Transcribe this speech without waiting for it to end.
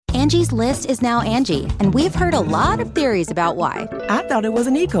Angie's List is now Angie, and we've heard a lot of theories about why. I thought it was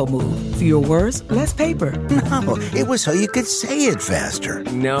an eco move. Fewer words, less paper. No, it was so you could say it faster.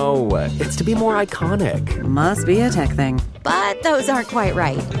 No, it's to be more iconic. Must be a tech thing. But those aren't quite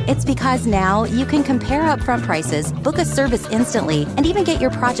right. It's because now you can compare upfront prices, book a service instantly, and even get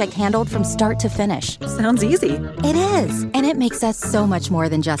your project handled from start to finish. Sounds easy. It is, and it makes us so much more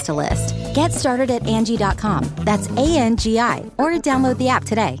than just a list. Get started at Angie.com. That's ANGI, or download the app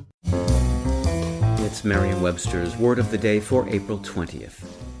today. It's Merriam-Webster's Word of the Day for April 20th.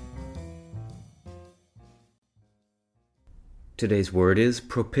 Today's word is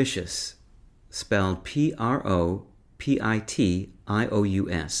propitious, spelled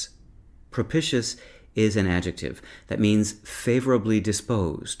Propitious. Propitious is an adjective that means favorably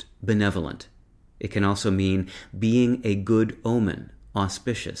disposed, benevolent. It can also mean being a good omen,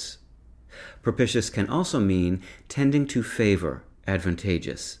 auspicious. Propitious can also mean tending to favor,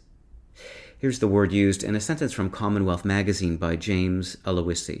 advantageous. Here's the word used in a sentence from Commonwealth Magazine by James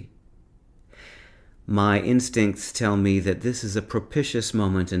Aloisi. My instincts tell me that this is a propitious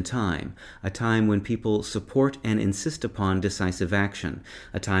moment in time, a time when people support and insist upon decisive action,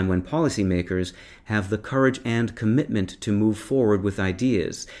 a time when policymakers have the courage and commitment to move forward with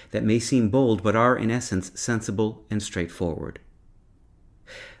ideas that may seem bold but are in essence sensible and straightforward.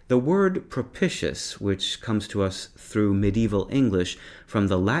 The word propitious, which comes to us through medieval English from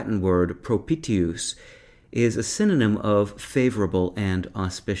the Latin word propitius, is a synonym of favorable and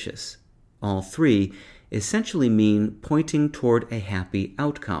auspicious. All three essentially mean pointing toward a happy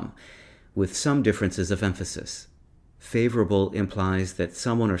outcome, with some differences of emphasis. Favorable implies that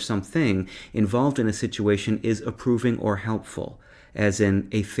someone or something involved in a situation is approving or helpful, as in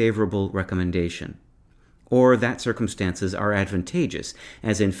a favorable recommendation. Or that circumstances are advantageous,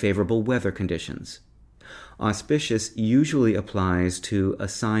 as in favorable weather conditions. Auspicious usually applies to a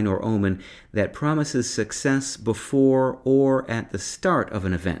sign or omen that promises success before or at the start of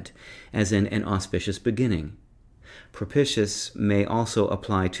an event, as in an auspicious beginning. Propitious may also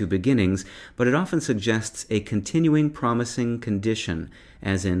apply to beginnings, but it often suggests a continuing promising condition,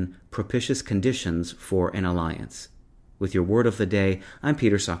 as in propitious conditions for an alliance. With your word of the day, I'm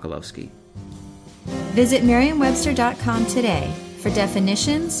Peter Sokolowski. Visit Merriam-Webster.com today for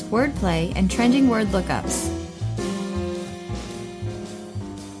definitions, wordplay, and trending word lookups.